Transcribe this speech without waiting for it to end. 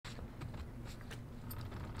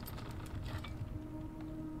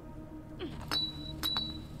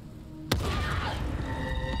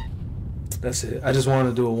That's it. I just wanted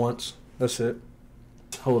to do it once. That's it.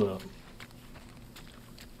 Hold up.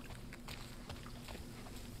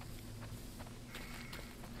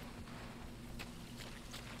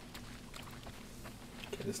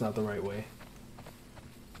 Okay, that's not the right way.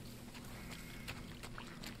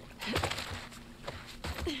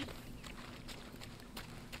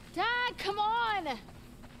 Dad, come on! You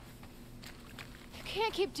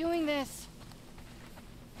can't keep doing this.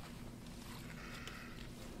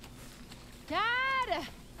 Dad!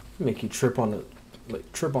 Make you trip on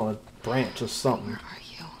a branch or something. Where are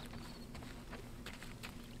you?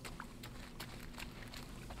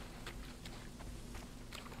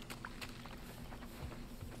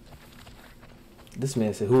 This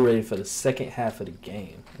man said, "Who ready for the second half of the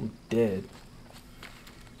game?" I'm dead.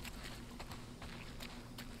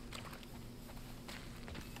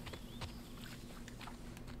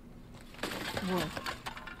 Whoa.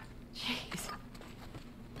 Jeez.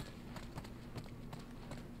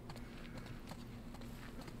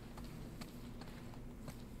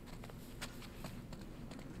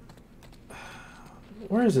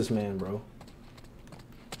 Where is this man, bro?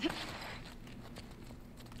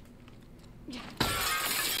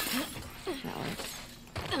 That works.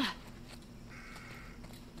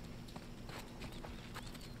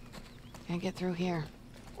 Can't get through here.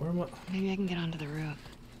 Where am I? Maybe I can get onto the roof.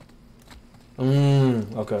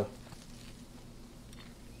 Okay.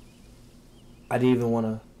 I didn't even want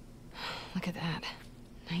to. Look at that.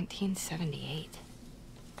 1978.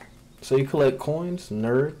 So you collect coins,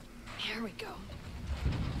 nerd? Here we go.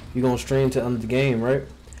 You gonna stream to end the game, right?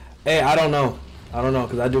 Hey, I don't know.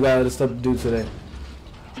 Because I do got other stuff to do today.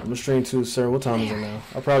 I'm gonna stream too, sir. What time is it now?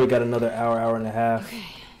 I probably got another hour and a half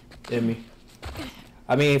in me.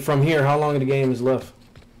 I mean, from here, how long of the game is left?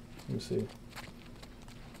 Let me see.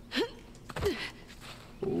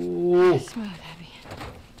 Ooh. Smooth, heavy.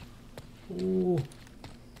 Ooh.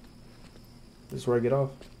 This is where I get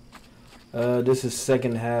off. This is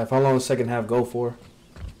second half. How long does second half go for?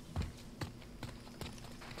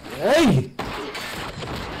 Hey!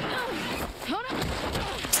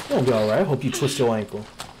 Don't be alright. I hope you twist your ankle.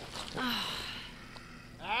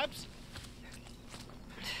 Abs?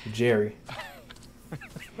 Jerry.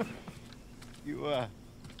 You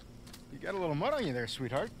got a little mud on you there,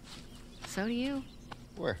 sweetheart. So do you.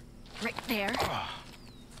 Where? Right there.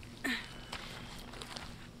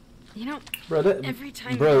 You know, Bro, every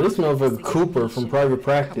time this motherfucker Cooper from Private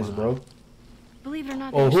Practice, bro. Believe it or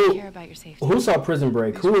not, Oh, they actually care about your safety. Who saw Prison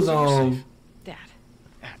Break? Who was Dad.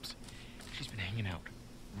 Abs. She's been hanging out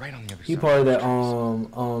right on the other he side. part of that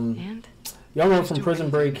And? y'all remember from Prison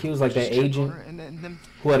Break? He was like that agent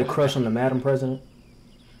who had a crush on the Madam President.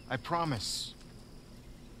 I promise.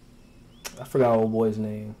 I forgot old boy's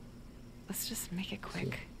name. Let's just make it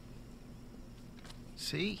quick.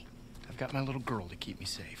 See? I've got my little girl to keep me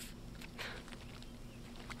safe.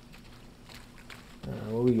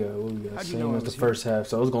 What we got? How'd you Same know I as the was first half,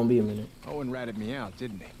 so it's gonna be a minute. Owen ratted me out,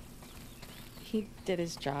 didn't he? He did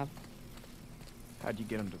his job. How'd you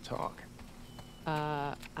get him to talk?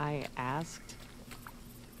 I asked.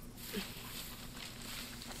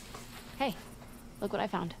 Hey, look what I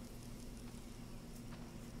found.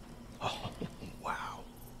 Oh, wow.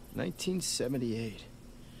 1978.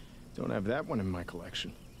 Don't have that one in my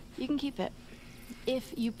collection. You can keep it.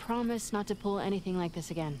 If you promise not to pull anything like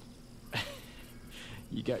this again.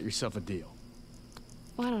 You got yourself a deal.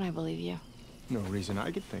 Why don't I believe you? No reason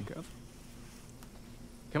I could think of.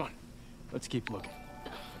 Come on, let's keep looking.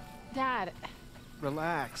 Dad.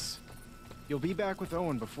 Relax. You'll be back with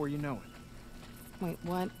Owen before you know it. Wait,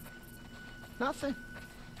 what? Nothing.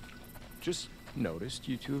 Just noticed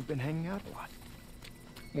you two have been hanging out a lot.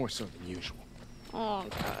 More so than usual. Oh,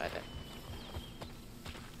 God.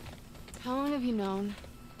 How long have you known?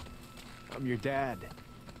 I'm your dad.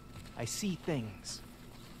 I see things.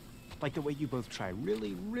 Like the way you both try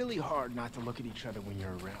really, really hard not to look at each other when you're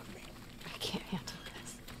around me. I can't handle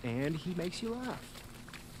this. And he makes you laugh.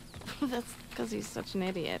 That's because he's such an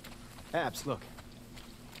idiot. Abs, look.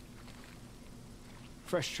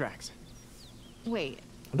 Fresh tracks. Wait.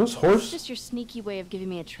 Are those It's horse? just your sneaky way of giving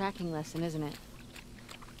me a tracking lesson, isn't it?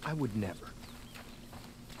 I would never.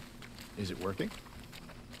 Is it working?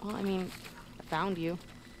 Well, I mean, I found you.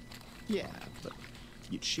 Yeah, but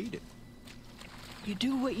you cheated. You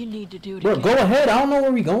do what you need to do to Bro, get go ahead. I don't know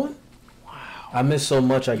where we going. Wow. I missed so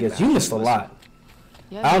much, I guess. You missed a lot.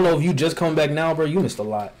 Yeah. I don't know if you just come back now, bro. You missed a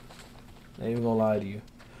lot. I ain't even gonna lie to you.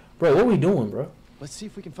 Bro, what we doing, bro? Let's see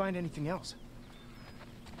if we can find anything else.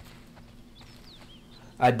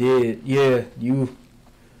 I did. Yeah, you.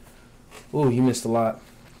 Ooh, you missed a lot.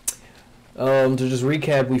 To just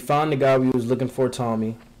recap, we found the guy we was looking for,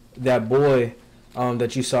 Tommy. that boy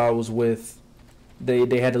that you saw was with.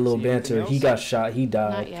 They had a little See anything banter. He else? got shot. He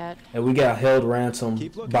died. Not yet. And we got held ransom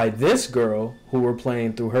Keep looking. by this girl who we're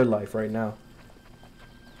playing through her life right now.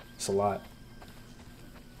 It's a lot.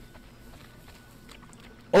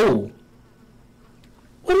 Oh.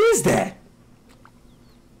 What is that?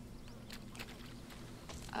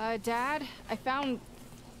 Dad, I found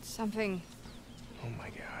something. Oh my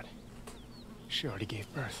god. She already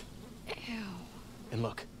gave birth. Ew. And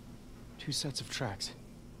look, 2 sets of tracks.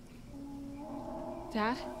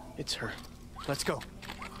 Dad? It's her. Let's go.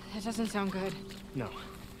 That doesn't sound good. No,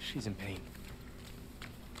 she's in pain.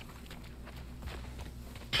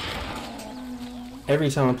 Every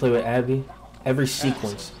time I play with Abby, every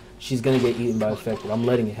sequence, she's gonna get eaten by infected. I'm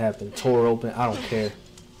letting it happen. Tore open. I don't care.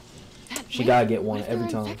 Dad, She wait. gotta get one What if every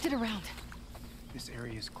there are time. infected around? This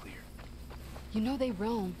area is clear. You know they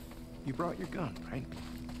roam. You brought your gun, right?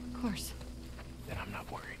 Of course. Then I'm not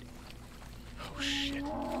worried. Oh shit.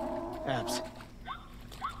 Abs.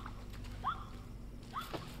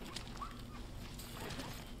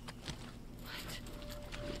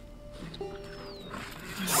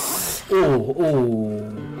 Oh,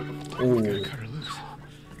 oh, We gotta oh. cut her loose.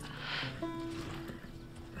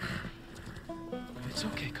 It's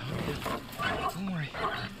okay, calm down. Don't worry.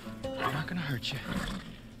 I'm not gonna hurt you.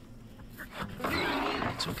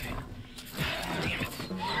 It's okay. Damn it.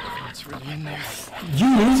 It's really in there. You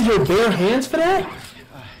used your bare hands for that?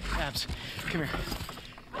 Abs, come here.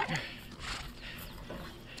 Here.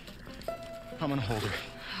 I'm gonna hold her.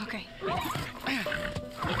 Okay.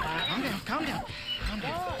 Calm down, calm down. Calm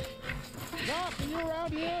down. Doc, are you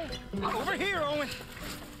around here? Over here, Owen.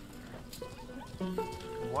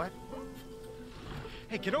 What?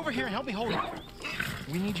 Hey, get over here and help me hold her.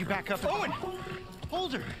 We need you back up. Owen,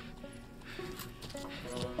 hold her.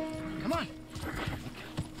 Come on.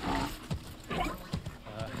 All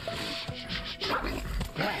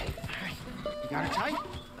right. You got her tight?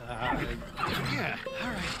 Yeah. All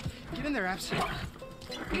right. Get in there, Abs.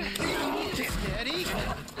 Steady.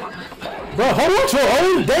 Bro, hold on to her.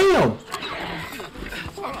 Oh, damn.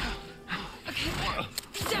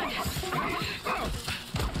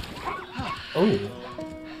 Oh.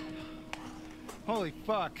 Holy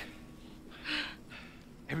fuck.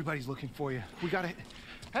 Everybody's looking for you. We gotta...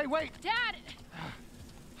 Hey, wait! Dad!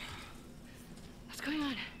 What's going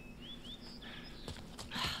on?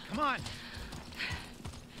 Come on!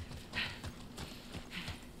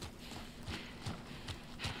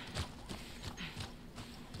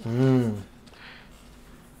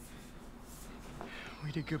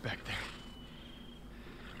 We did good back there.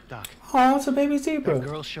 Doc, Oh, it's a baby that zebra.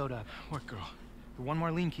 girl showed up. What girl? The one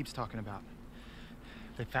Marlene keeps talking about.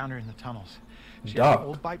 They found her in the tunnels. She had Doc. an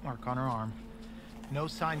old bite mark on her arm. No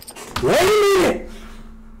signs. Wait a minute.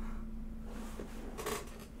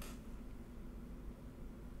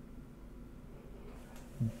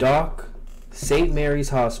 Doc, St. Mary's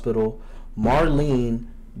Hospital, Marlene,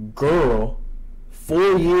 girl,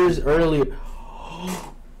 4 years earlier.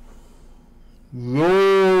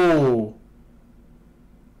 Yo.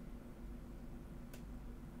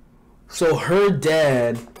 So her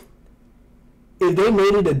dad, if they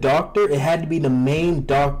made it a doctor, it had to be the main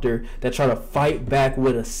doctor that tried to fight back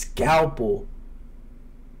with a scalpel.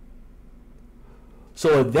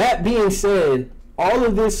 So with that being said, all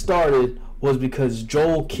of this started was because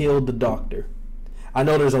Joel killed the doctor. I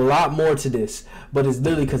know there's a lot more to this, but it's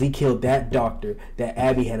literally because he killed that doctor that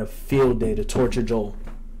Abby had a field day to torture Joel.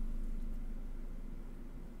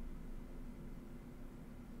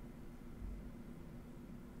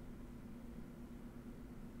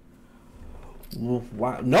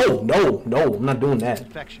 Why? No, no, no, I'm not doing that.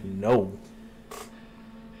 Infection. No.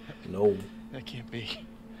 No. That can't be.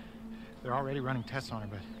 They're already running tests on her,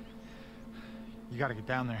 but you gotta get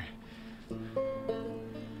down there.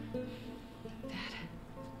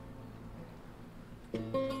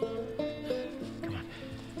 Come on.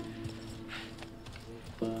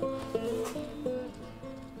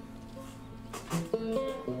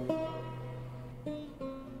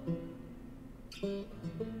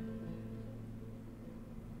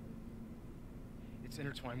 It's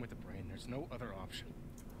intertwined with the brain. There's no other option.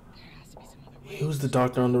 There has to be some other way. He was the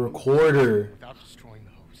doctor on the recorder. Without destroying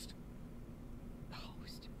the host. The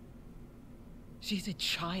host. She's a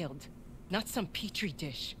child, not some petri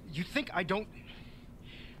dish. You think I don't...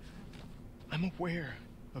 I'm aware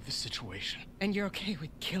of the situation. And you're okay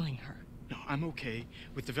with killing her. No, I'm okay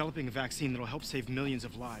with developing a vaccine that'll help save millions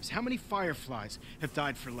of lives. How many fireflies have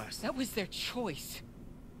died for less? That was their choice.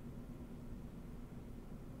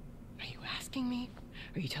 Are you asking me?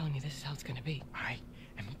 Or are you telling me this is how it's gonna be? I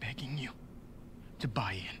am begging you to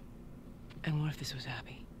buy in. And what if this was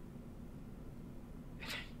Abby?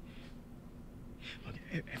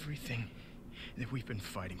 Everything that we've been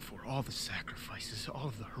fighting for, all the sacrifices, all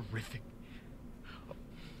of the horrific...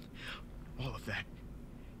 all of that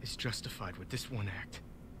is justified with this one act.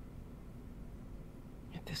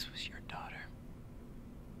 If this was your daughter,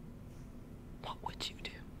 what would you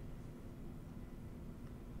do?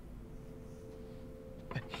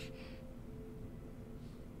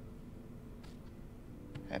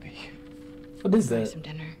 Abby. What is Buy that? some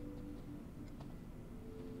dinner.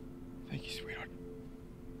 Thank you, sweetheart.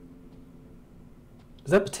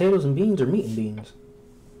 Is that potatoes and beans or meat and beans?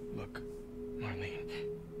 Look, Marlene.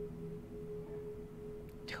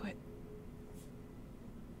 Do it.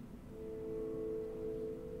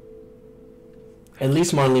 At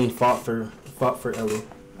least Marlene fought for Ellie.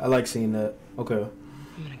 I like seeing that. Okay.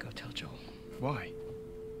 I'm gonna go tell Joel. Why?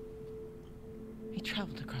 He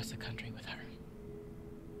traveled across the country with her.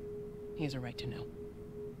 He has a right to know.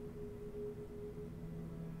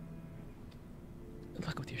 Good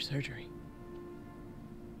luck with your surgery.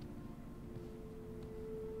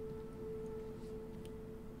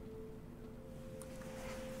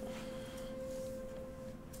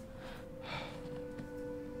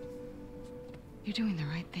 You're doing the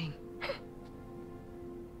right thing.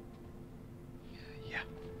 Yeah.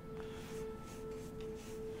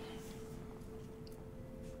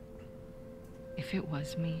 If it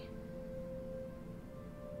was me,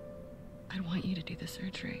 I'd want you to do the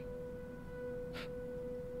surgery.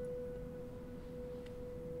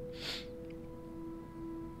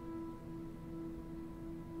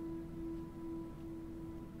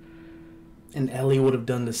 And Ellie would have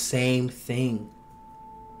done the same thing.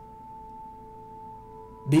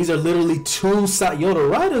 These are literally two side. Yo, the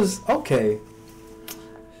writers. Okay.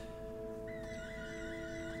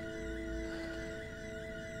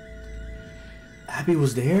 Abby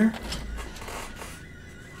was there?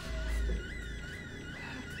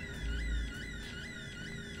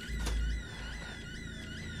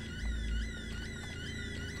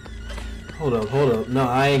 Hold up, hold up. No,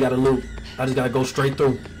 I ain't got to loop. I just got to go straight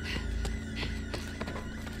through.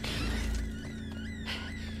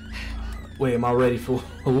 Wait, am I ready for...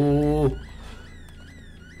 Ooh. Is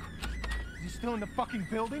he still in the fucking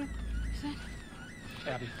building?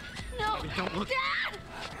 Abby. No! Abby, don't look. Dad!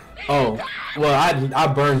 Oh, well, I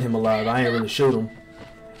burned him alive. I ain't really shoot him.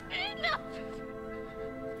 No!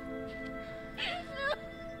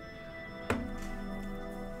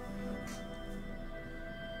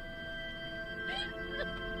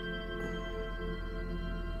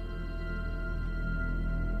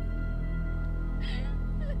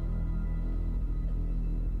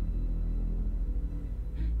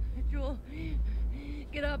 Joel,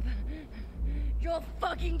 get up. Joel,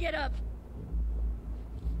 fucking get up.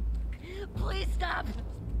 Please stop.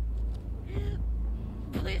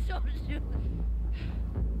 Please don't shoot.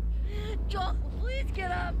 Joel, please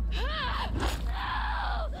get up. No!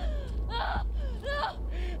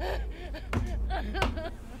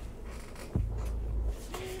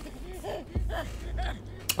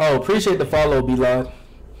 Oh, appreciate the follow, B-Log.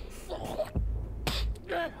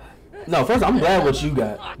 No, first, I'm glad what you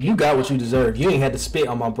got. You got what you deserve. You ain't had to spit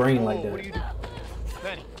on my brain like What are you that. doing?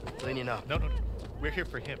 Benny, cleaning up. No. We're here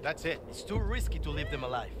for him. That's it. It's too risky to leave them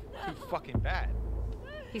alive. Too fucking bad.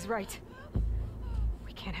 He's right.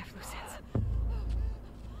 We can't have loose ends.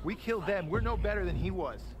 We killed them. We're no better than he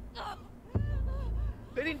was.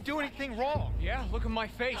 They didn't do anything wrong. Yeah, look at my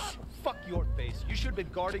face. Fuck your face. You should have been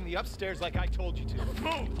guarding the upstairs like I told you to.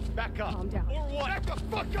 Move! Back up. Calm down. Or what? Back the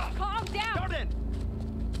fuck up! Calm down! Jordan!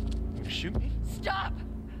 You shoot me? Stop!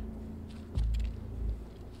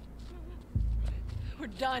 We're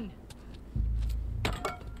done.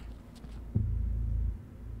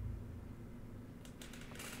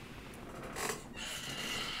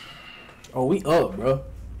 Oh, we up, bro.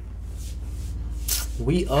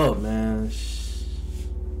 We up, man.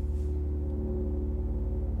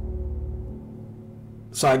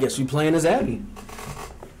 So I guess we playing as Abby.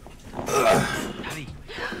 Abby.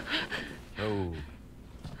 Oh.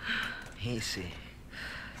 Easy.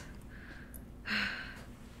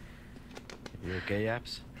 You okay,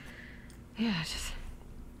 Abs? Yeah, just...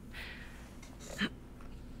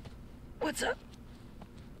 What's up?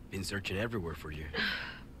 Been searching everywhere for you.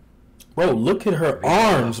 Bro, look at her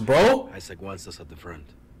arms, bro. Isaac wants us at the front.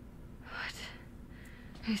 What?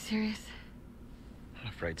 Are you serious? I'm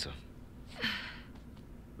afraid so.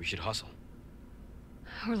 We should hustle.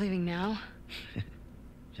 We're leaving now?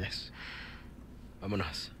 Yes.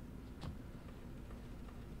 Vámonos.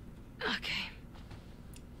 Okay.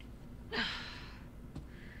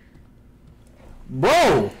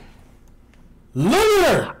 Bro! Look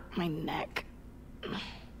at her! My neck.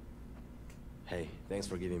 Hey, thanks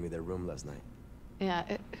for giving me the room last night. Yeah,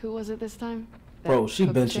 who was it this time? Bro, she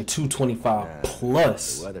cook benching chick? 225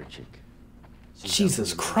 plus. The weather chick. She's Jesus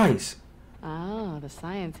down for the Christ. Oh, the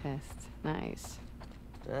scientist. Nice.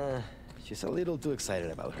 She's a little too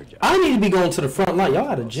excited about her job. I need to be going to the front line. Y'all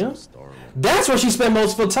at a gym? Storm. That's where she spent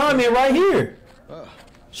most of her time in, right here. Oh,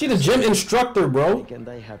 She the gym instructor, I bro. can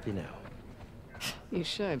die happy now. You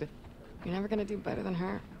should. You're never gonna do better than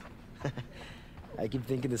her. I keep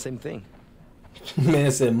thinking the same thing.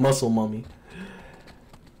 Man said muscle mummy.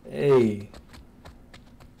 Hey.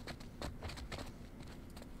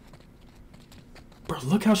 Bro,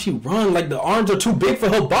 look how she run. Like the arms are too big for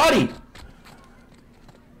her body.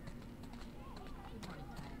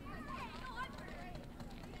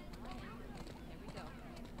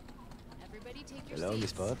 Everybody take your Hello,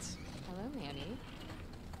 Miss Potts. Hello, Manny.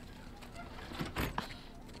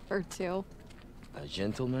 Her too. A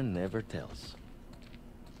gentleman never tells.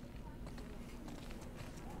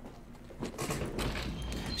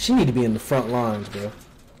 She need to be in the front lines, bro.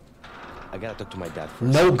 I gotta talk to my dad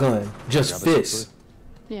first. No gun, just Grab a fists. food.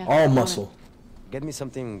 Yeah. All on it. muscle. Get me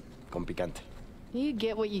something con picante. You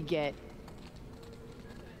get what you get.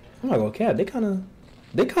 I'm not gonna cap. They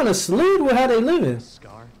kind of slid with how they living.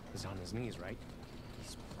 Scar is on his knees, right?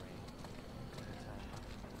 He's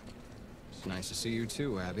It's nice to see you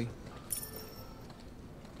too, Abby.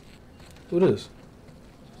 Who this?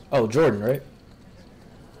 Oh, Jordan, right?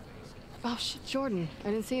 Oh shit, Jordan.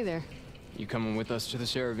 I didn't see you there. You coming with us to the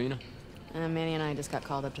Saravina? Manny and I just got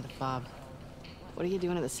called up to the fob. What are you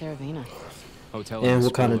doing at the Saravina? Hotel And the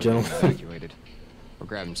what kind of school gentleman? evacuated. We're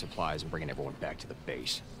grabbing supplies and bringing everyone back to the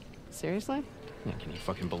base. Seriously? Yeah, can you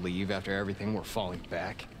fucking believe after everything we're falling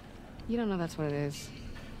back? You don't know that's what it is.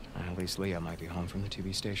 At least Leah might be home from the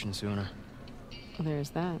TV station sooner. Well,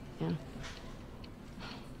 there's that, yeah.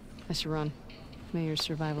 I should run. May your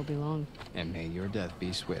survival be long. And may your death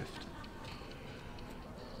be swift.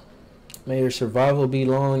 May your survival be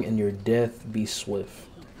long and your death be swift.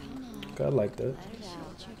 Okay, I like that.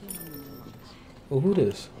 Oh, who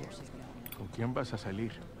this? ¿Con quién vas a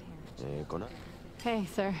salir? Con Hey,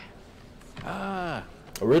 sir. Ah,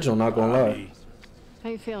 Original, not gonna lie. Abby. How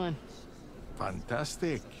you feeling?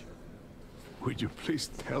 Fantastic. Would you please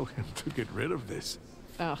tell him to get rid of this?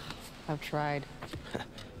 Oh, I've tried.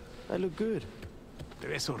 I look good. Te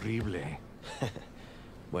ves horrible.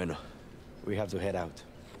 Bueno, we have to head out.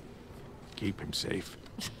 Keep him safe.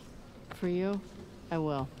 For you, I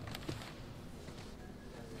will.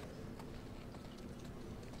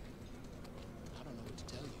 I don't know what to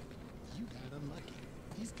tell you. You got unlucky.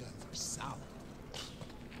 These guns are solid.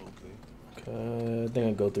 Okay. I think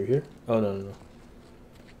I go through here. Oh, no, no, no.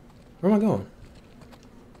 Where am I going?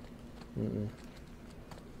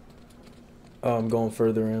 Oh, I'm going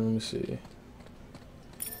further in. Let me see.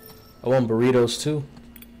 I want burritos, too.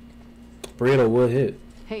 Burrito would hit.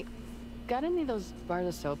 Hey, got any of those bars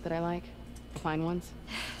of soap that I like? The fine ones?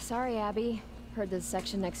 Sorry, Abby. Heard the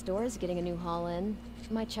section next door is getting a new haul in.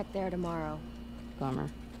 Might check there tomorrow. Bummer.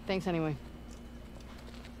 Thanks anyway.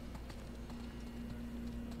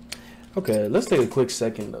 Okay, let's take a quick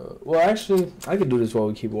second, though. Well, actually, I could do this while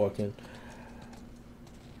we keep walking.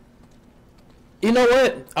 You know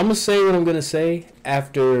what? I'm going to say what I'm going to say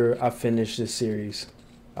after I finish this series.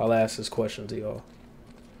 I'll ask this question to y'all.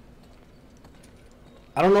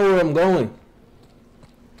 I don't know where I'm going.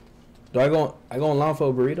 Do I go in line for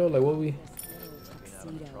a burrito? Like, what we...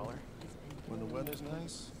 When the weather's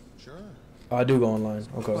nice, sure. Oh, I do go online.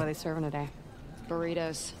 Okay. What are they serving today?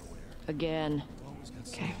 Burritos. Again.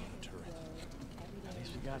 Okay.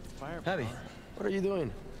 Abby, what are you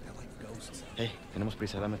doing? Hey, tenemos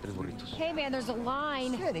prisa. Dame 3 burritos. Hey, man, there's a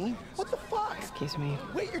line. Kenny, what the fuck? Excuse me.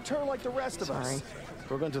 Wait your turn like the rest of Sorry. us.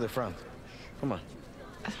 We're going to the front. Come on.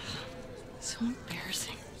 So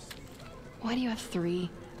embarrassing. Why do you have 3?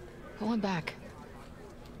 Go on back.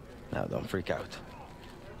 Now, don't freak out.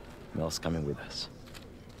 Mel's coming with us.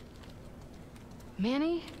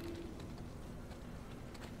 Manny?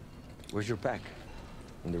 Where's your pack?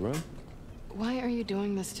 In the room? Why are you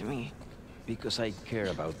doing this to me? Because I care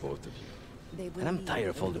about both of you. And I'm tired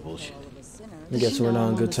of all the bullshit. I guess we're not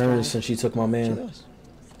on good terms since she took my man.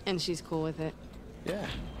 And she's cool with it. Yeah.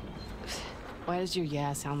 Why does your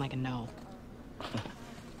yeah sound like a no?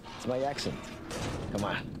 It's my accent. Come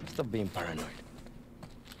on, stop being paranoid.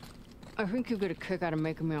 I think you get a kick out of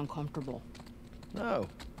making me uncomfortable. No.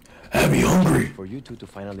 Have you hungry? For you two to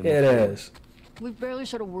finally It move forward. is. We've barely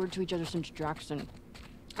said a word to each other since Jackson.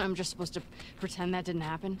 I'm just supposed to pretend that didn't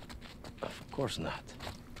happen? Of course not.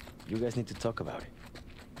 You guys need to talk about it.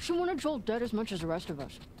 She wanted Joel dead as much as the rest of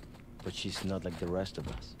us. But she's not like the rest of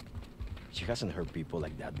us. She hasn't hurt people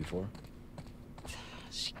like that before.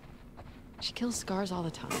 She kills scars all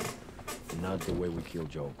the time. Not the way we kill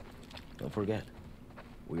Joe. Don't forget,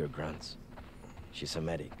 we are grunts. She's a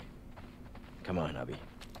medic. Come on, Abby.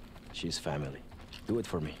 She's family. Do it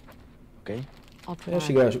for me, okay? I'll try. Yeah,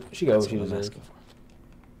 she got what she I'm deserves. asking for.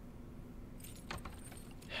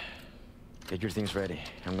 Get your things ready.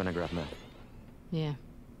 I'm gonna grab Mel. Yeah,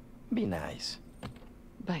 Be nice.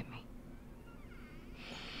 bite me.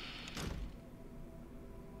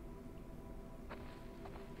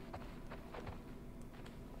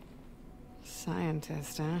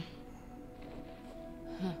 Scientist, huh?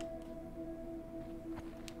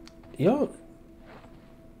 Yo,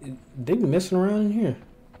 they be messing around in here.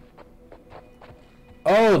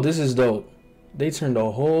 Oh, this is dope. They turned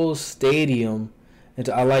the whole stadium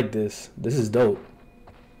into. I like this. This is dope.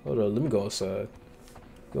 Hold on, let me go outside.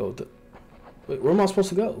 Go. Wait, where am I supposed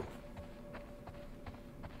to go?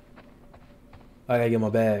 I gotta get my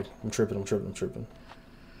bag. I'm tripping.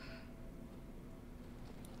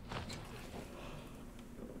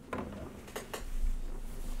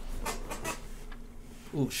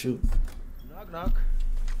 Oh shoot. Knock, knock.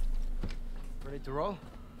 Ready to roll?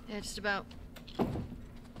 Yeah, just about.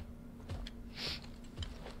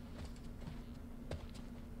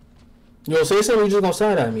 Yo, say something. You just gonna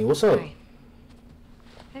side at me. What's up? Hi.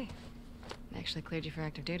 Hey. I actually cleared you for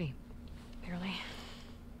active duty. Barely.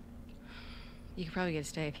 You could probably get a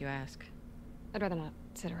stay if you ask. I'd rather not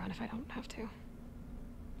sit around if I don't have to.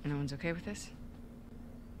 No one's okay with this?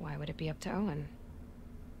 Why would it be up to Owen?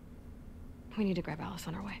 We need to grab Alice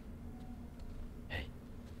on our way. Hey.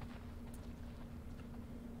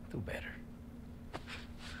 Do better.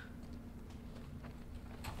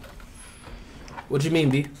 What you mean,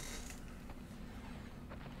 B?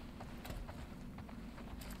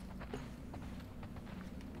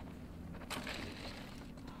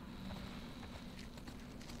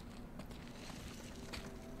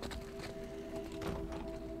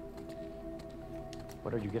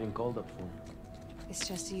 What are you getting called up for? It's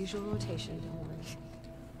just the usual rotation, don't worry.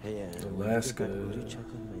 Hey, Alaska. would you check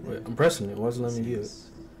on my Wait, dad? I'm pressing it. Why is it letting me view it?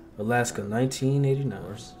 Alaska, 1989.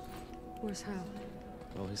 Where's Hal?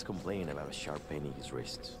 Well, he's complaining about a sharp pain in his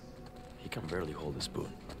wrists. He can barely hold a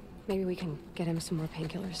spoon. Maybe we can get him some more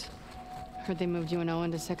painkillers. Heard they moved you and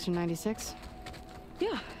Owen to Section 96?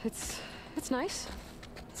 Yeah, it's nice.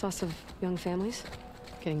 It's lots of young families.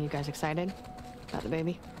 Getting you guys excited about the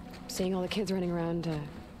baby? Seeing all the kids running around,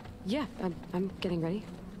 yeah, I'm getting ready.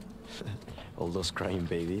 All those crying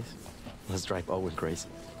babies. Let's drive Owen crazy.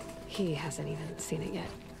 He hasn't even seen it yet.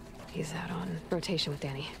 He's out on rotation with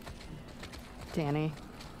Danny. Danny?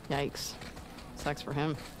 Yikes. Sucks for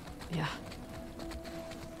him. Yeah.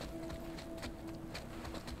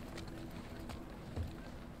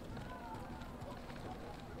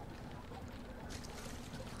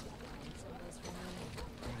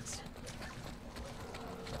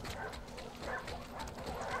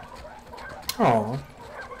 Aw.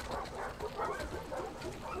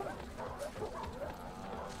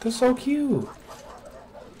 They're so cute.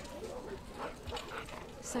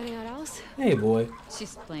 Signing out, Alice? Hey, boy.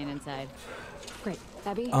 She's playing inside. Great.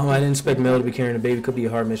 Abby? I didn't expect Mel to be carrying a baby. Could be a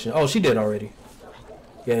hard mission. Oh, she did already.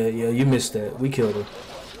 Yeah, you missed that. We killed her.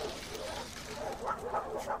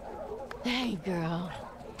 Hey, girl.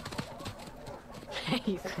 Hey,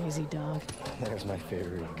 you crazy dog. There's my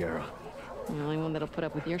favorite girl. The only one that'll put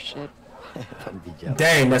up with your shit. Don't be jealous.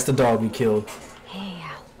 Dang, that's the dog we killed. Hey,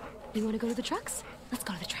 Al. You want to go to the trucks? Let's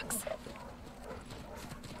go to the trucks.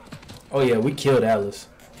 Oh, yeah, we killed Alice.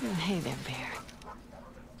 Oh, hey there, Bear.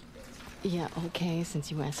 Yeah, okay,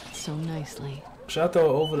 since you asked so nicely. Should I throw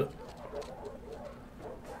it over the...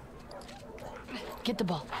 Get the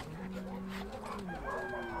ball.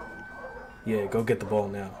 Yeah, go get the ball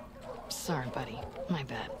now. Sorry, buddy. My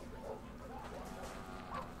bad.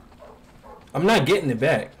 I'm not getting it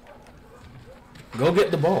back. Go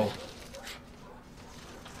get the ball.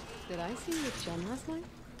 Did I see you with Jen last night?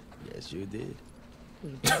 Yes, you did.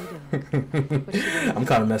 I'm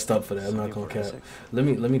kind of messed up for that. I'm not gonna cap. Let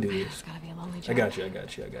me do this. It's gotta be a lonely I job. got you.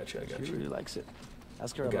 She really likes it.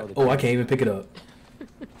 Ask her I got- about the oh, I can't even pick it up.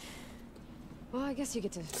 Well, I guess you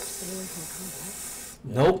get to stay away from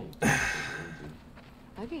the combat. Nope.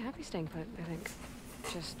 I'd be happy staying put, I think.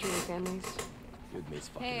 Just treating families. You'd miss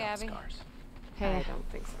fucking Hey, out Abby. scars. Hey. I don't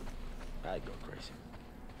think so. I'd go crazy.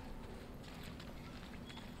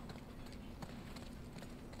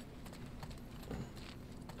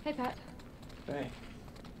 Hey, Pat. Hey.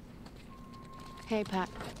 Hey, Pat.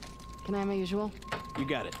 Can I have my usual? You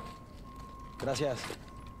got it. Gracias.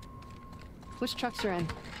 Which trucks are in?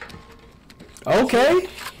 Okay.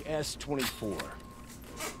 S-24.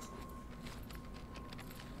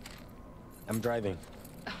 I'm driving.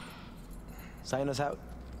 Sign us out.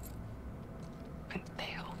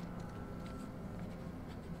 Pendejo.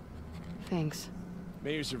 Thanks.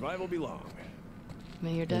 May your survival be long.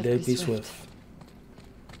 May your death Dave be be swift. swift.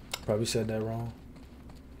 Probably said that wrong.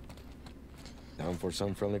 Down for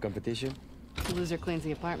some friendly competition? The loser cleans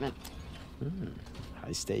the apartment.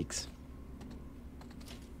 High stakes.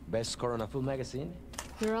 Best score on a full magazine?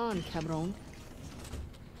 You're on, cabron.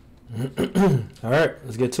 All right,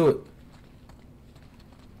 let's get to it.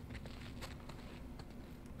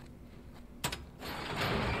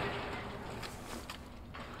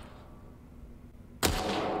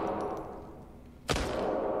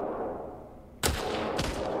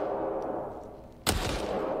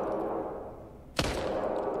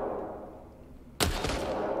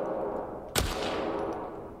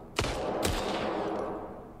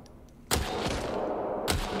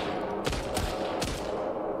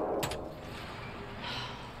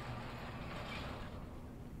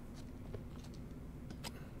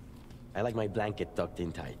 I like my blanket tucked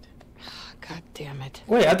in tight. God damn it.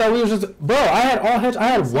 Wait, I thought we was just bro. I had all heads. I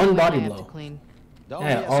had one body I have to blow. clean. Don't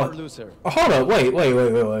Yeah, be a all- sore loser. Oh, hold up, wait.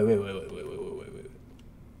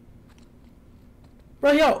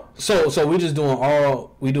 Bro, yo. So we just doing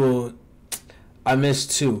all we doing. I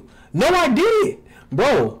missed 2. No, I did,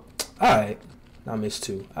 bro. All right, I missed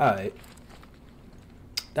 2. All right,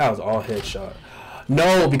 that was all headshot.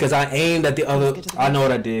 No, because I aimed at the other. I know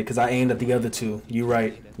what I did because I aimed at the other 2. You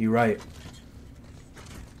right. You right.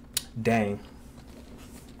 Dang.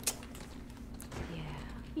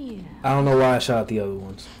 Yeah. I don't know why I shot the other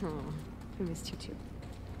ones. Oh, I missed you too.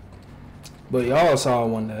 But y'all saw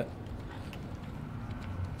one that.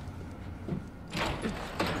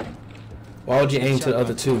 Why would you aim to the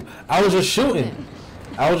other 2? I was just shooting.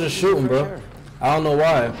 Bro. I don't know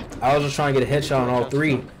why. I was just trying to get a headshot on all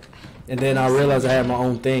 3. And then I realized I had my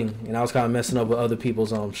own thing. And I was kind of messing up with other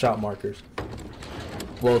people's shot markers.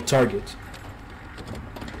 Well, targets.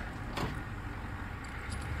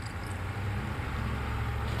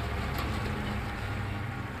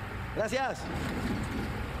 Gracias.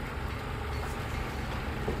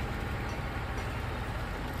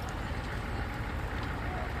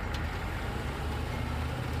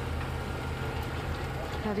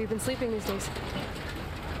 How have you been sleeping these days?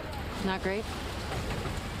 Not great.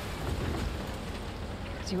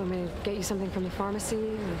 Do you want me to get you something from the pharmacy?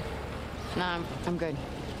 Or... Nah, I'm good.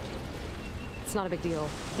 It's not a big deal.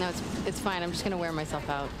 No, it's fine. I'm just gonna wear myself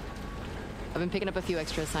out. I've been picking up a few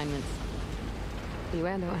extra assignments. What are you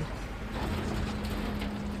and doing?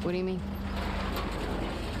 What do you mean?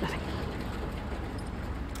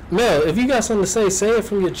 Mel, if you got something to say it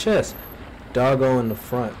from your chest. Doggo in the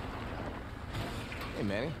front. Hey,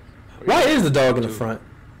 Manny. Why is the dog in the front?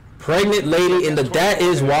 Pregnant lady in the... That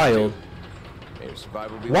is wild.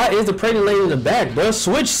 Why is the pregnant lady in the back, bro?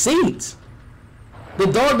 Switch seats. The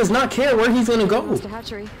dog does not care where he's gonna go. Mr.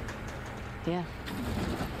 Hatchery. Yeah.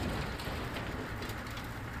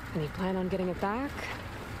 Any plan on getting it back?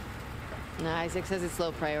 Nah, Isaac says it's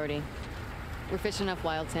low priority. We're fishing up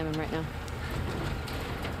wild salmon right now.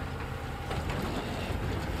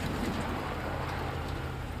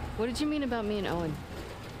 What did you mean about me and Owen?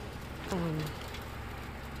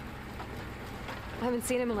 I haven't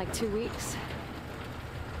seen him in like 2 weeks.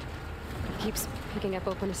 He keeps picking up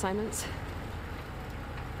open assignments.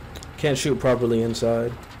 Can't shoot properly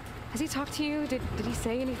inside. Has he talked to you? Did he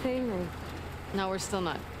say anything? Or... No, we're still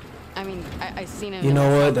not. I mean, I seen him. You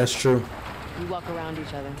know what? That's true. We walk around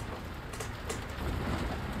each other.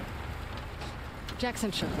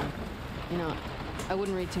 Jackson shook me. You know, I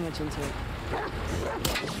wouldn't read too much into it.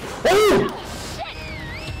 Ooh!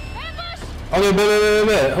 Okay,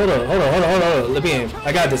 wait. Hold on. Let me aim.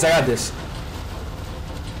 I got this.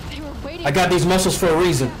 They were waiting. I got these muscles for a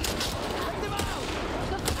reason.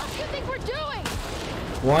 What the fuck do you think we're doing?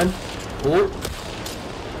 1. Ooh.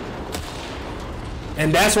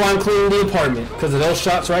 And that's why I'm cleaning the apartment, because of those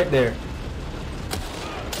shots right there.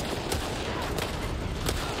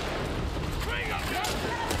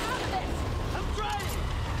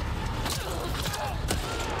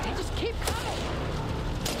 They just keep coming.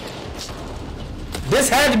 This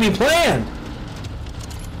had to be planned.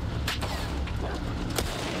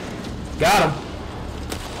 Got him.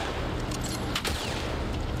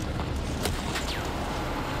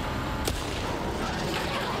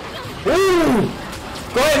 Ooh!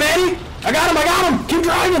 Go ahead, Manny. I got him. Keep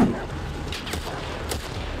driving.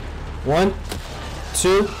 1,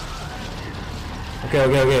 2. Okay.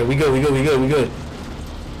 We good.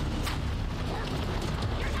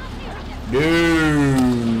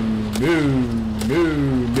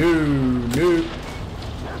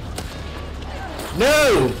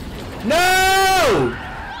 No.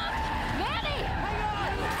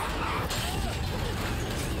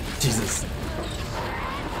 Jesus.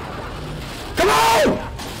 Come on!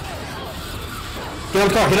 Get out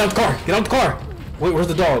the car, get out the car, get out the car! Wait, where's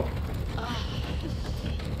the dog?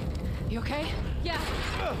 You okay? Yeah.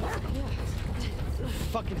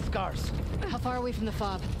 Fucking scars. How far are we from the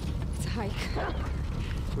fob? It's a hike.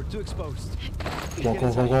 We're too exposed. Come on, come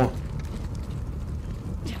on, come on, come on.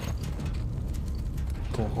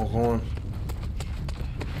 Come on, come on, come on.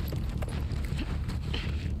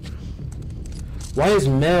 Why is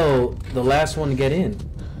Mel the last one to get in?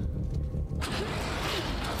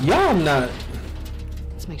 Y'all not...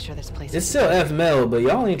 Let's make sure this place It's still F Mel, but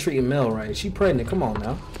y'all ain't treating Mel right. She pregnant, come on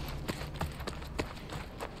now.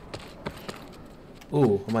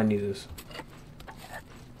 Ooh, I might need this.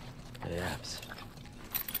 Hey, Abs.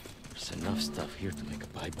 There's enough stuff here to make a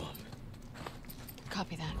pipe bomb.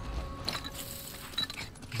 Copy that.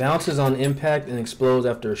 Bounces on impact and explodes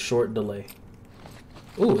after a short delay.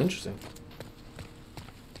 Ooh, interesting.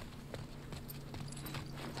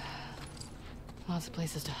 Lots of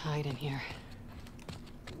places to hide in here.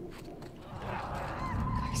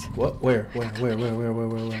 Guys. What? Where? Where?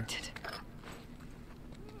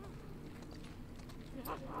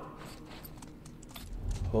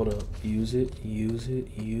 Hold up. Use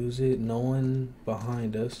it. No one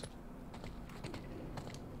behind us.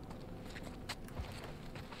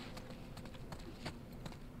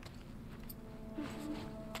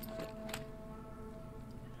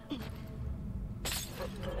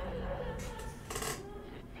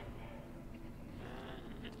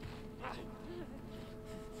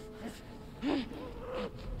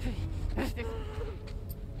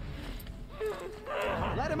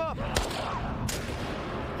 Let him up.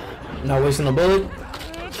 Not wasting a bullet.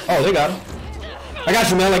 Oh, they got him. I got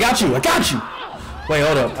you, man. I got you. Wait,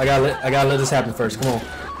 hold up. I gotta let this happen first. Come on.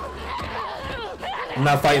 I'm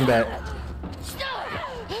not fighting back.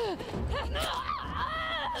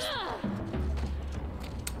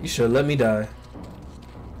 You should let me die.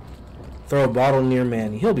 Throw a bottle near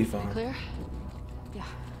Manny. He'll be fine. Clear? Yeah.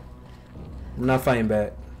 I'm not fighting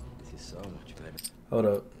back. This is so much better. Hold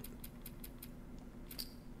up.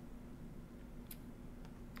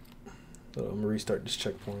 I'm gonna restart this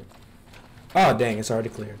checkpoint. Oh, dang, it's already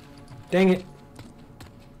cleared. Dang it.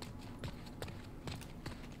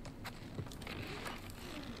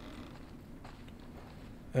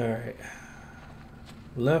 Alright.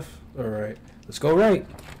 Left or right? Let's go right.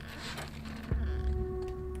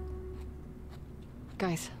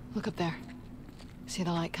 Guys, look up there. See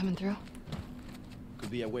the light coming through?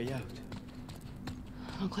 Could be a way out.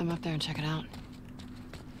 I'll climb up there and check it out.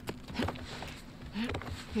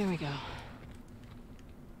 Here we go.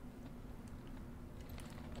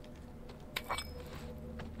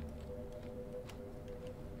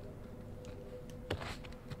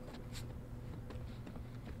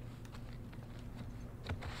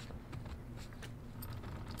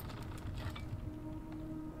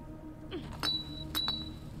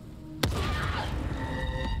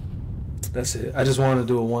 That's it. I just wanted to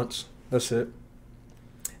do it once. That's it.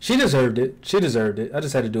 She deserved it. I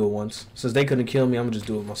just had to do it once. Since they couldn't kill me, I'm gonna just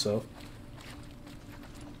do it myself.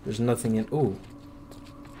 There's nothing in... Ooh.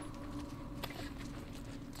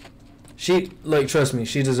 Trust me,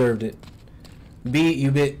 she deserved it.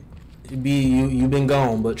 You've been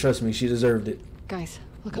gone, but trust me, she deserved it. Guys,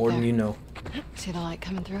 look up More there. than you know. See the light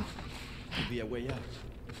coming through? Could be a way out.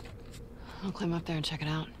 I'll climb up there and check it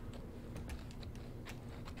out.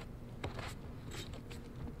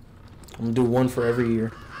 I'm gonna do one for every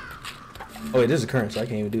year. Oh wait, this is current, so I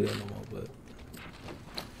can't even do that no more, but...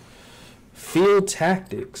 Field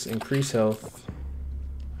tactics. Increase health.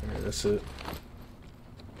 Alright, that's it.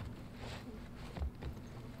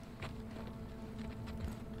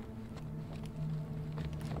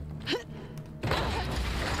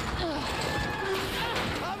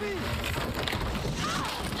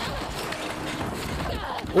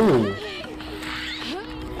 Ooh.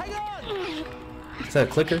 Is that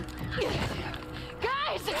a clicker?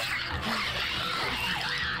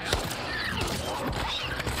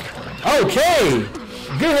 Okay!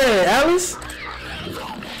 Good, Alice!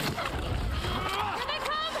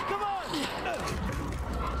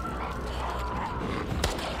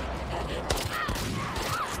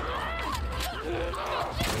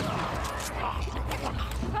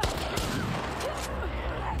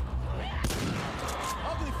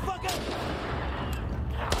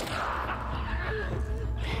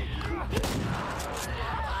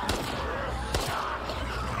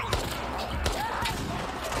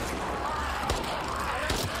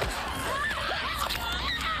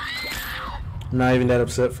 I'm not even that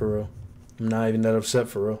upset for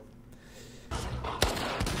real.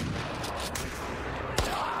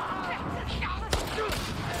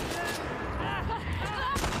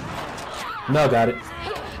 Mel got it.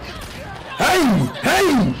 Hey!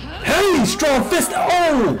 Hey! Hey! Strong fist!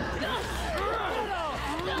 Oh!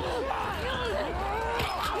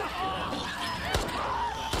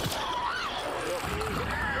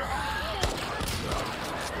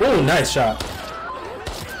 Oh, nice shot.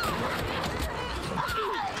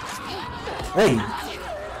 Hey.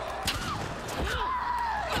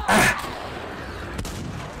 Ah.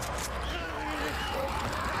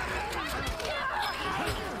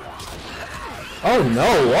 Oh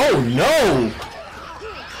no, oh no.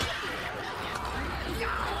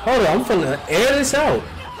 Hold on, I'm finna air this out.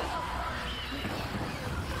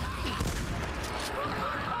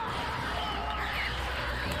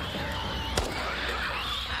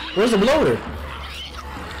 Where's the bloater?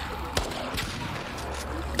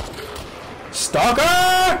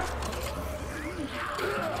 Stalker!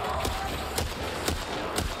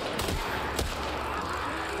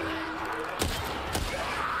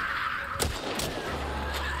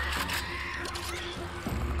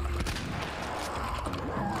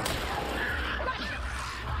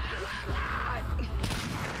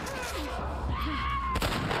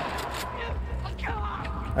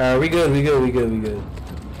 We good, we good, we good, we good.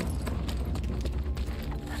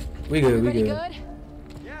 We good, we good.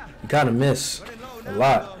 You kind of miss a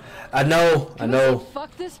lot. I know, I know.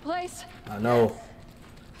 Fuck this place. I know.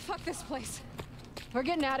 Fuck this place. We're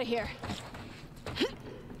getting out of here.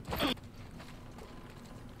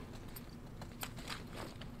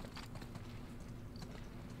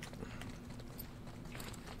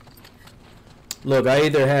 Look, I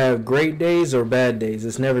either have great days or bad days.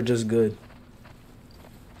 It's never just good.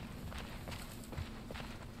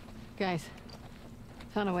 Guys,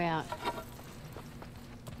 found a way out.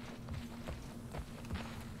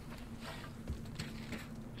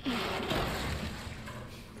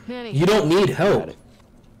 Manny. You don't need help.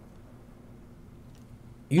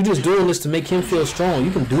 You just doing this to make him feel strong. You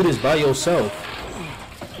can do this by yourself.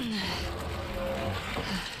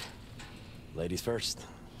 Ladies first.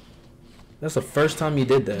 That's the first time you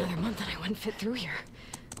did that. Another month and I wouldn't fit through here.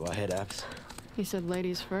 Go ahead, Abs. He said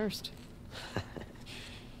ladies first.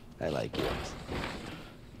 I like it.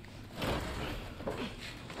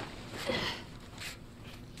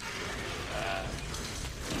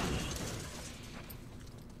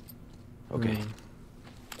 Okay.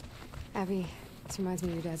 Abby, this reminds me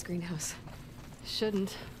of your dad's greenhouse.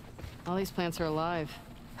 Shouldn't. All these plants are alive.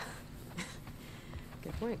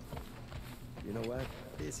 Good point. You know what?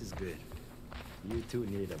 This is good. You two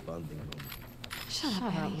need a bonding room. Shut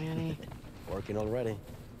up, Manny. Working already.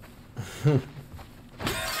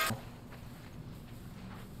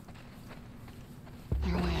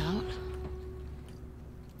 Your way out?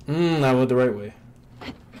 I went the right way.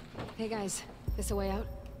 Hey guys, this a way out?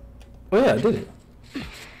 Oh yeah, I did it.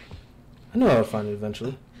 I knew I would find it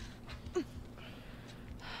eventually.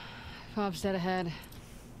 Bob's dead ahead.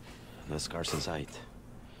 No scars in sight.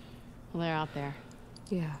 Well, they're out there.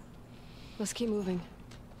 Yeah. Let's keep moving.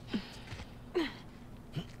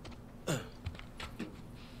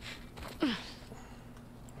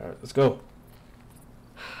 Alright, let's go.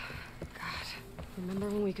 God, remember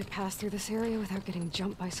when we could pass through this area without getting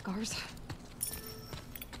jumped by scars?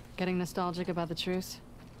 Getting nostalgic about the truce?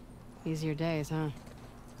 Easier days, huh?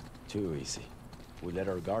 Too easy. We let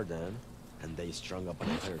our guard down, and they strung up an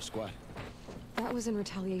entire squad. That was in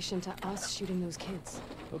retaliation to us shooting those kids.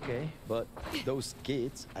 Okay, but those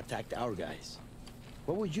kids attacked our guys.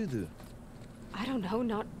 What would you do? I don't know,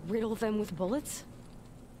 not riddle them with bullets?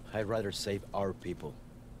 I'd rather save our people.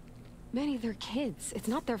 Manny, they're kids. It's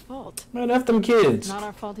not their fault. Man, F them kids. Not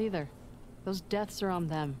our fault either. Those deaths are on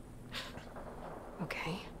them.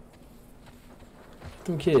 Okay. F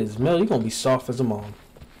them kids. Mel, you gonna be soft as a mom.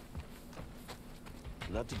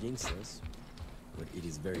 Not to jinx us, but it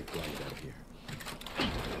is very quiet out here.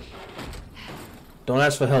 Don't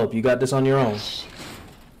ask for help. You got this on your own.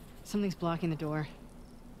 Something's blocking the door.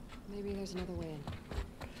 Maybe there's another way in.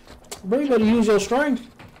 Bro, you better use your strength.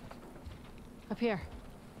 Up here.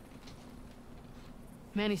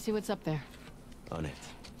 Manny, see what's up there. On it.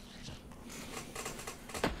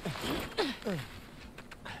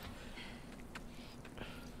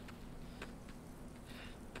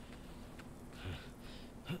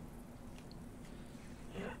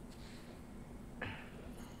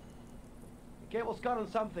 Cable's cut on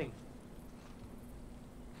something.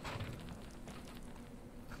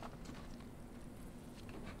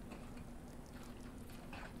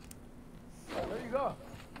 There you go.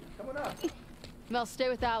 Coming up. Mel, stay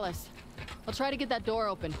with Alice. I'll try to get that door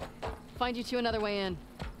open. Find you two another way in.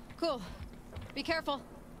 Cool. Be careful.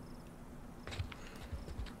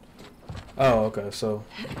 Oh, okay. So,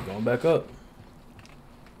 going back up.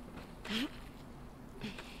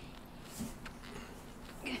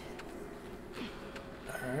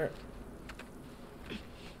 Alright.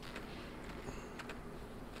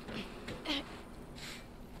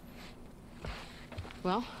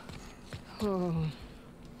 Well? Oh.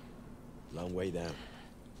 Long way down.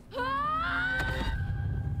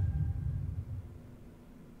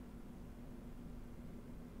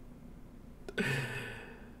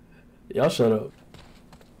 Y'all shut up.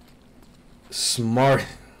 Smart.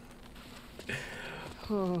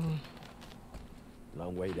 Oh.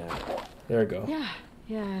 Long way down. There we go.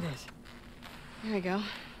 Yeah, it is. There we go.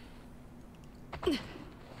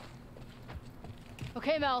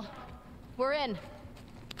 Okay, Mel. We're in.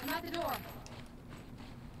 I'm at the door.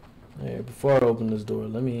 Hey, before I open this door,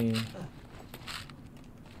 let me...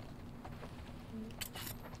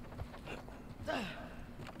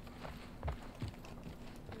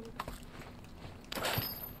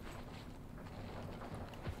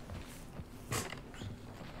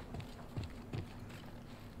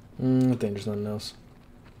 I think there's nothing else.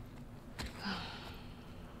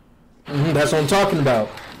 That's what I'm talking about.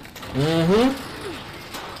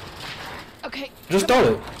 Okay. Just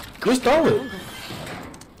throw it. Just throw it.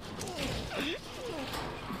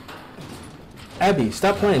 Abby,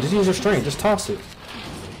 stop playing. Just use your strength. Just toss it.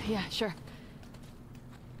 Yeah, sure.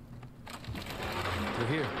 We're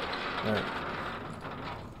here. Alright.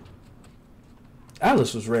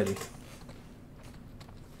 Alice was ready.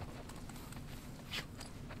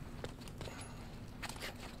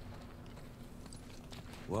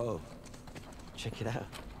 Whoa. Check it out.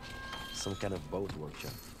 Some kind of boat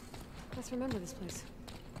workshop. Let's remember this place.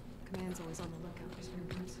 Command's always on the lookout for spare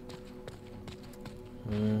parts.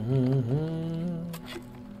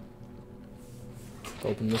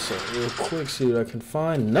 Open this up real quick, see what I can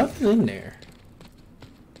find. Nothing in there.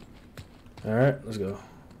 Alright, let's go.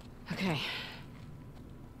 Okay.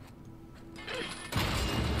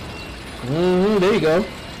 There you go.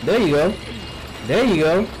 There you go. There you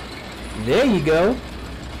go. There you go.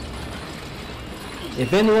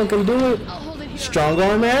 If anyone can do it, Strong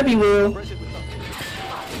Arm Abby will.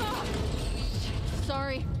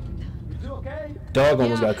 Sorry. You okay? Dog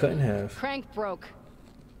almost got cut in half. Crank broke.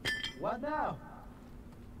 What now?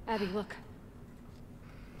 Abby, look.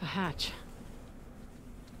 A hatch.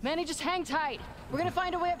 Manny, just hang tight. We're gonna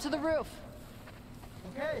find a way up to the roof.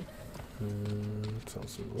 Okay.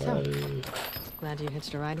 Sounds So, right. glad you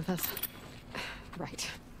hitched a ride with us. Right.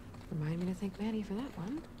 Remind me to thank Manny for that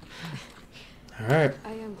one. Alright.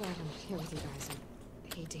 I am glad I'm here with you guys.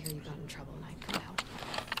 I hate to hear you got in trouble and I couldn't help.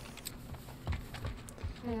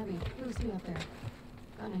 Hey, Abby, who's you up there?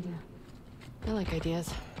 Got an idea. I like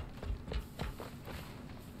ideas.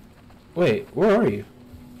 Wait, where are you?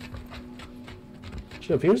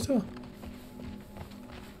 She up here still?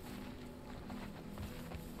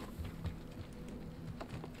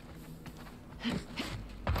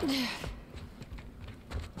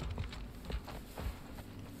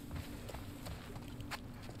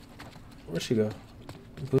 Where'd she go?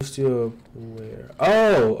 Boost you up where?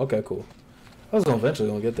 Oh, okay, cool. I was eventually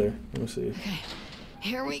gonna get there. Let me see. Okay,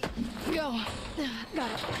 here we go. Got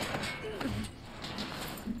it.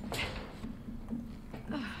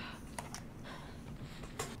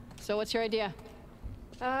 So what's your idea?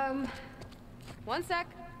 One sec.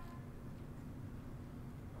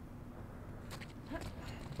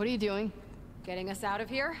 What are you doing? Getting us out of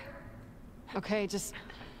here? Okay, just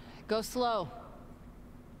go slow.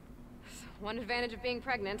 One advantage of being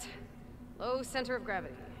pregnant. Low center of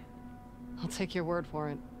gravity. I'll take your word for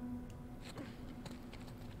it.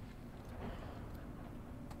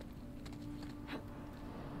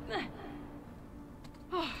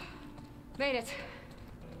 Made it.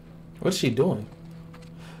 What's she doing?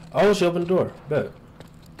 Oh, she opened the door. Bet.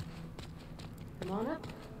 Come on up.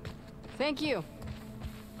 Thank you.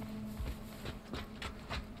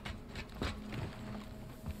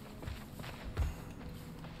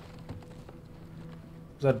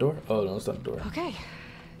 Is that a door? Oh, no, it's not a door. Okay.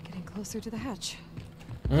 Getting closer to the hatch.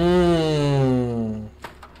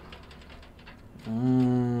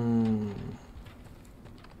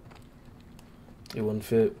 It wouldn't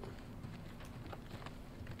fit.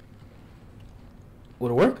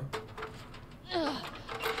 Would it work?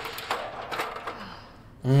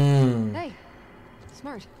 Hey.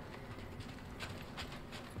 Smart.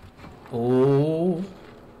 Oh.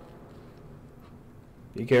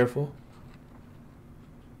 Be careful.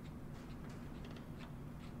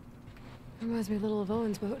 Reminds me a little of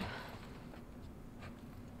Owen's boat.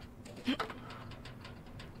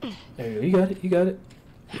 There you go. You got it. You got it.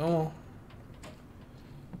 Come on.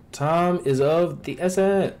 Time is of the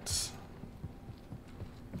essence.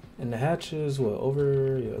 And the hatch is what?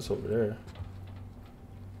 Over? Yeah, it's over there.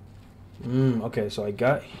 Okay, so I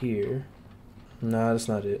got here. Nah, that's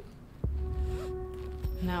not it.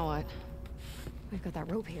 Now what? We've got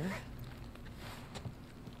that rope here.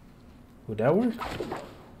 Would that work?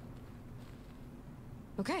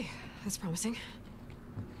 Okay, that's promising.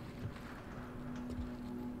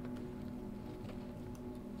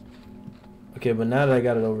 Okay, but now that I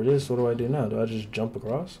got it over this, what do I do now? Do I just jump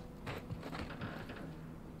across?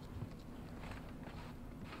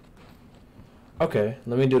 Okay,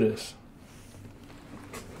 let me do this.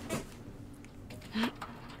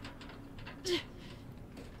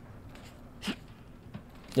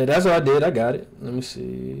 Yeah, that's what I did. I got it. Let me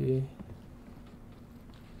see.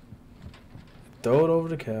 Throw it over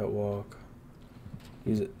the catwalk.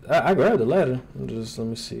 Use it. I grabbed the ladder. Just let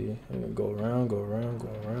me see. I'm gonna go around, go around, go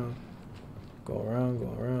around. Go around,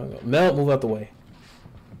 go around. Go. Mel, move out the way.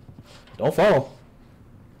 Don't fall.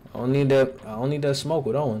 I don't need that. I don't need that smoke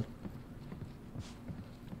with Owen.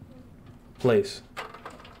 Place.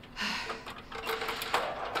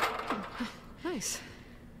 Nice.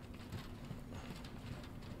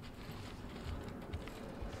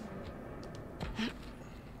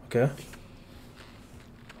 Okay.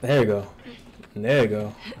 There you go. There you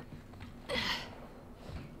go.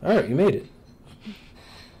 All right, you made it.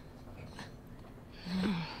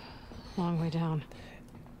 Long way down.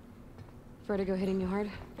 Vertigo hitting you hard?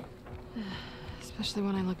 Especially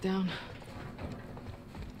when I look down.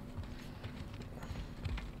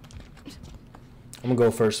 I'm gonna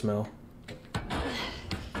go first, Mel.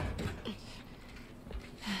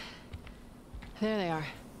 There they are.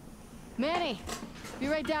 Manny, be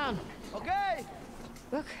right down. Okay.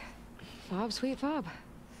 Look, Fob, sweet Fob.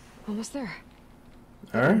 Almost there.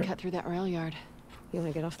 All right. Cut through that rail yard. You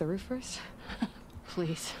want to get off the roof first?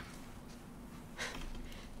 Please.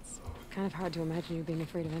 It's kind of hard to imagine you being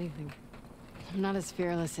afraid of anything. I'm not as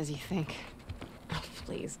fearless as you think. Oh,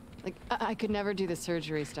 please. Like, I could never do the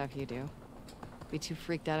surgery stuff you do. Be too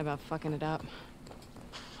freaked out about fucking it up.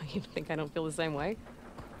 You think I don't feel the same way?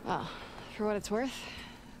 Well, for what it's worth,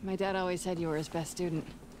 my dad always said you were his best student.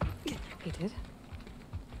 He did?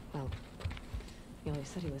 Well, he always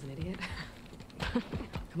said he was an idiot.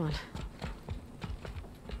 Come on.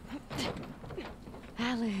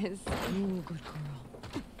 Alice. Ooh, good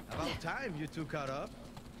girl. About time you two caught up.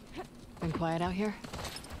 Been quiet out here?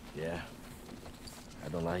 Yeah. I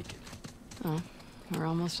don't like it. Oh, we're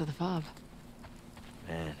almost to the fob.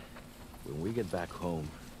 Man, when we get back home,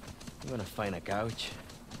 I'm gonna find a couch,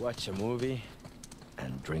 watch a movie,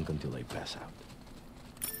 and drink until I pass out.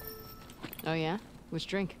 Oh yeah? Which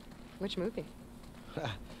drink? Which movie?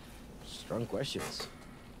 Strong questions.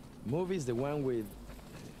 Movie's the one with...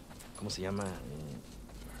 ¿Cómo se llama?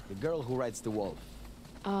 The girl who rides the wolf.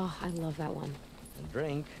 Oh, I love that one. And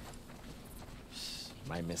drink...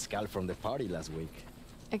 my mezcal from the party last week.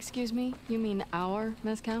 Excuse me? You mean our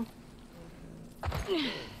mezcal?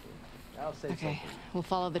 I'll say Okay, something. we'll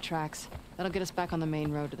follow the tracks. That'll get us back on the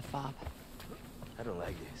main road to the fob. I don't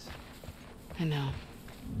like this. I know.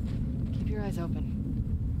 Keep your eyes open.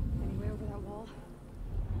 Any way over that wall?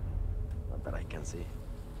 Not that I can see.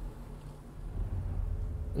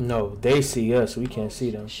 No, they see us. We can't see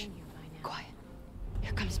them. Shh. Quiet.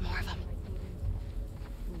 Here comes more of them.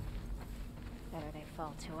 Better they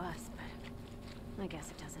fall to us, but I guess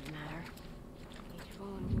it doesn't matter. Each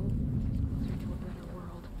fallen wolf closer to a better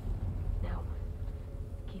world. Now,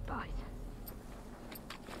 keep eyes.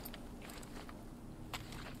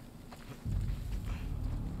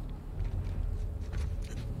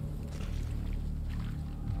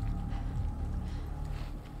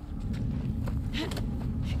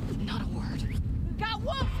 Not a word. Got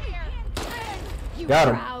wolf here! You Got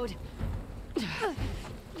him. proud?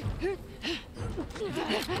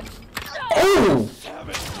 Oh!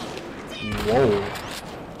 Whoa.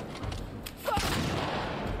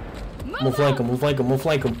 I'm gonna flank him, I'm gonna flank him, I'm gonna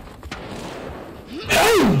flank him.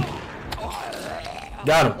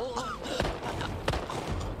 Got him.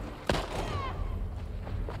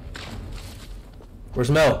 Where's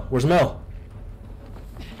Mel? Where's Mel?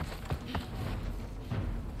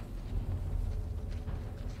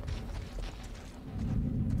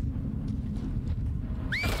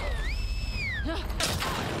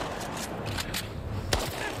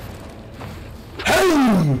 Hey!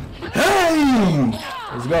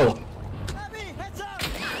 Let's go.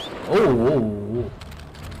 Oh.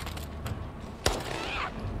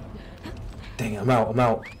 Dang, I'm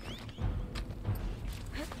out.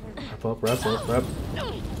 Wrap up.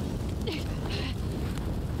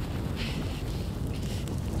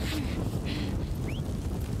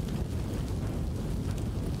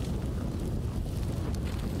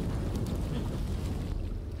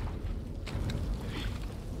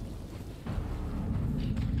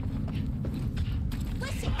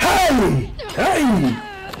 Hey!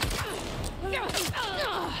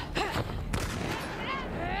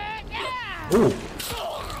 Ooh.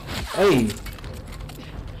 Hey.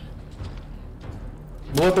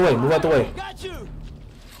 Move out the way, move out the way. Got you.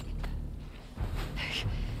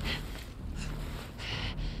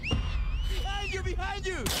 Behind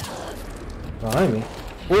you. Behind me?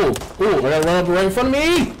 Ooh, ooh, I gotta run up right in front of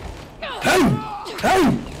me! Hey!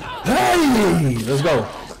 Hey! Hey! Let's go.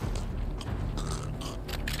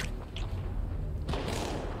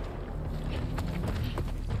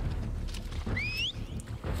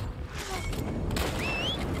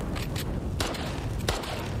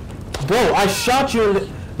 Bro, I shot you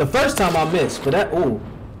the first time I missed, but that, ooh.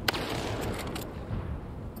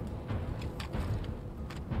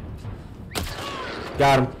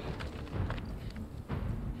 Got him.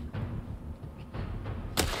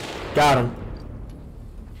 Got him.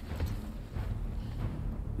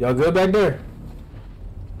 Y'all good back there?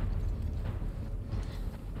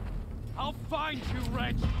 I'll find you,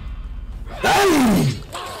 wretch. Hey!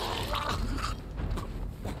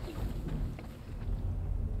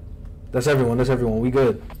 That's everyone. That's everyone. We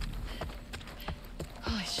good.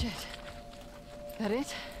 Holy shit. That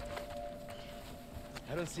it?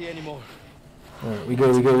 I don't see any more. Alright, we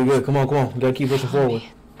good. We good. We good. Come on, come on. We gotta keep pushing forward.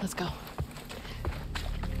 Let's go.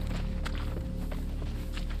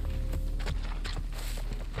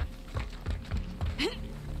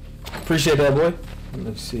 Appreciate that, boy.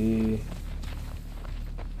 Let's see.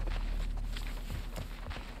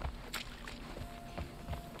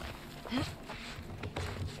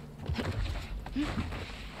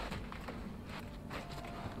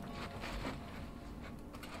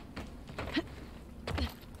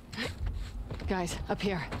 Guys, up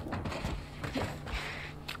here.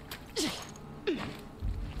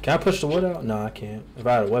 Can I push the wood out? No, I can't. If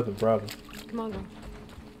I had a weapon, probably. Come on, girl.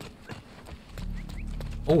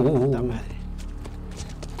 Oh.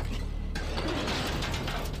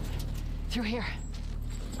 Through here.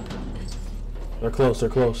 They're close. They're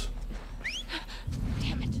close.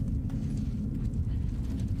 Damn it.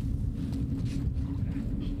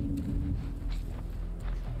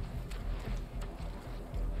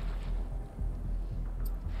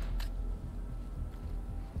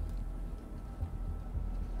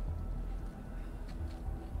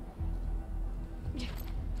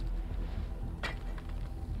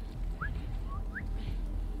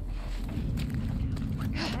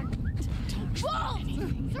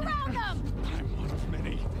 Surround them! I'm one of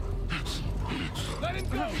many. Let him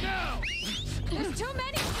go now. There's too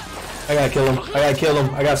many! I gotta kill him. I gotta kill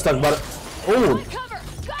him. I got stuck by it. Oh. Cover!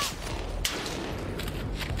 Go!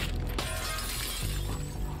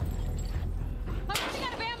 I'm running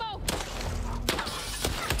out of ammo!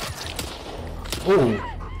 Oh.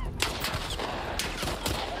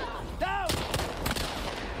 Down.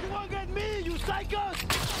 You won't get me, you psychos.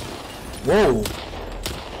 Whoa.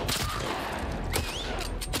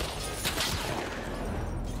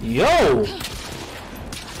 Yo!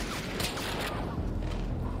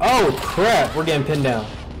 Oh crap, we're getting pinned down.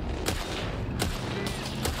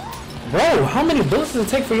 Bro, how many bullets does it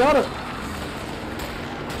take for y'all to...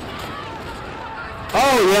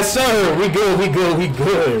 Oh, yes sir, we good, we good, we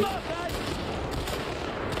good.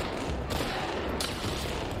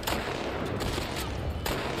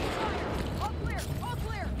 All clear! All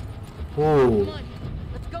clear! Ooh. Come on,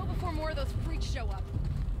 let's go before more of those freaks show up.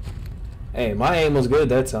 Hey, my aim was good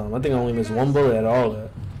that time. I think I only missed one bullet at all that.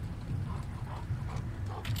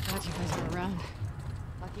 Glad you guys are around.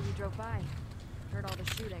 Lucky we drove by. Heard all the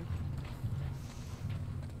shooting.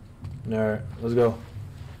 Alright, let's go.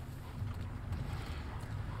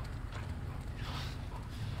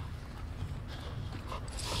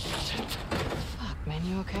 Fuck, man,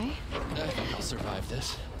 you okay? I think I'll survive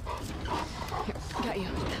this. Here, got you.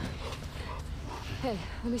 Hey,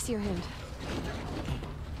 let me see your hand.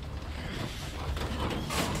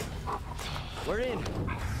 We're in.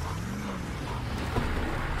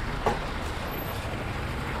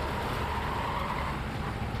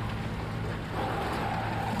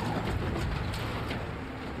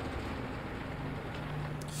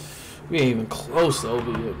 We ain't even close to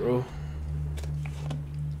over yet, bro.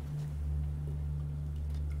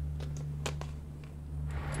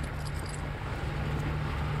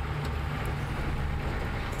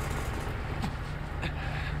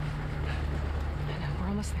 We're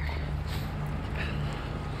almost there.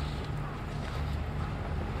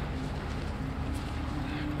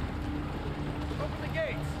 Open the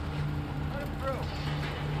gates. Let him through.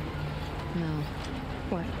 No.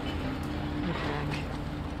 What? You're back.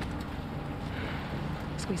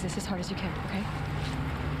 Squeeze this as hard as you can, okay?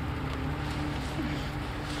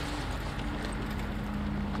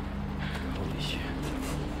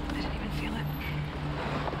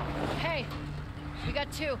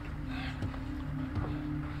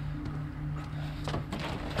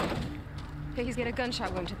 Okay, he's got a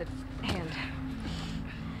gunshot wound to the hand.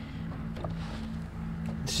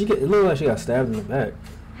 It looked like she got stabbed in the back.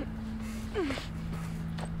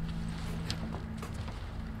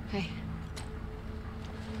 Hey.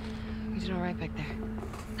 You did all right back there.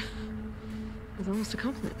 It was almost a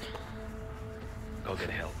compliment. Go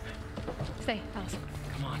get help. Stay, Alice.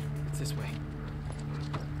 Come on, it's this way.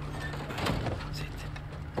 Sit.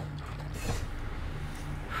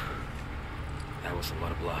 That was a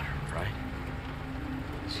lot of blood, right?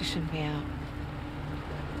 She shouldn't be out.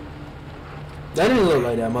 That didn't look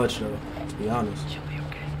like that much though, to be honest. She'll be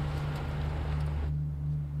okay.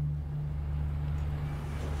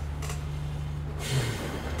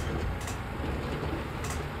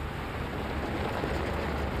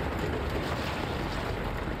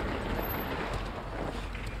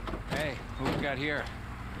 Hey, who we got here?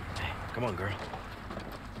 Hey, come on, girl.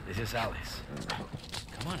 This is Alice.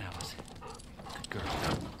 Come on, Alice. Good girl.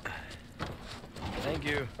 Thank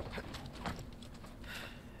you.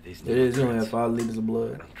 These It is only have 5 liters of I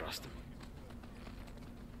blood. don't trust them.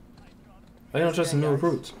 I don't trust the new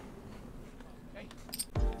recruits.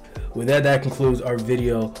 With that concludes our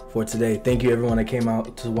video for today. Thank you everyone that came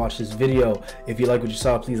out to watch this video. If you like what you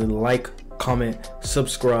saw, please like, comment,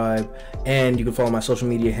 subscribe, and you can follow my social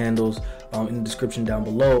media handles in the description down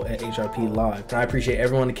below at HRP Live. And I appreciate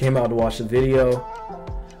everyone that came out to watch the video.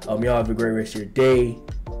 Y'all have a great rest of your day,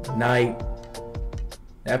 night,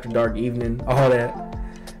 after dark, evening, all that.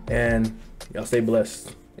 And y'all stay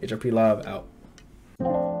blessed. HRP Live out.